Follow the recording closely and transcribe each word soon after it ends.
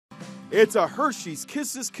It's a Hershey's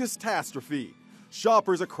Kisses catastrophe.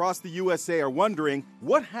 Shoppers across the USA are wondering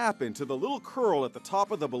what happened to the little curl at the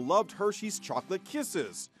top of the beloved Hershey's chocolate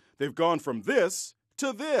Kisses. They've gone from this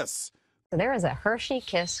to this. There is a Hershey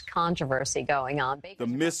Kiss controversy going on. The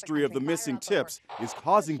mystery of the missing tips is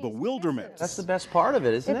causing bewilderment. That's the best part of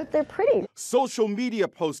it, isn't it? They're pretty. Social media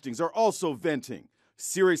postings are also venting.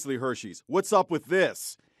 Seriously, Hershey's, what's up with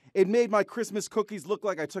this? It made my Christmas cookies look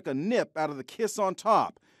like I took a nip out of the kiss on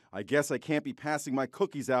top. I guess I can't be passing my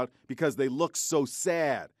cookies out because they look so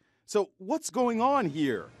sad. So what's going on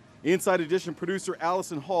here? Inside Edition producer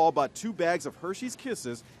Allison Hall bought 2 bags of Hershey's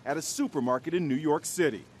Kisses at a supermarket in New York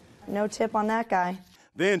City. No tip on that guy.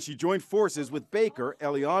 Then she joined forces with baker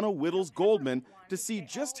Eliana Whittles Goldman to see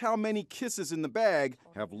just how many Kisses in the bag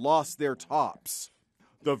have lost their tops.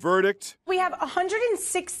 The verdict? We have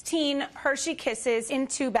 116 Hershey Kisses in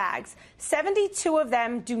 2 bags. 72 of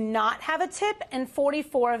them do not have a tip, and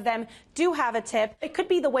 44 of them do have a tip. It could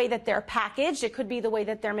be the way that they're packaged. It could be the way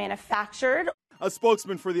that they're manufactured. A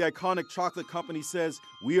spokesman for the iconic chocolate company says,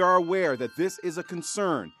 "We are aware that this is a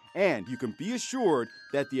concern, and you can be assured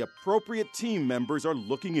that the appropriate team members are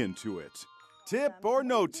looking into it." Tip or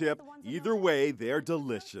no tip, either way, they're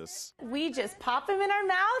delicious. We just pop them in our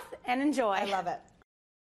mouth and enjoy. I love it.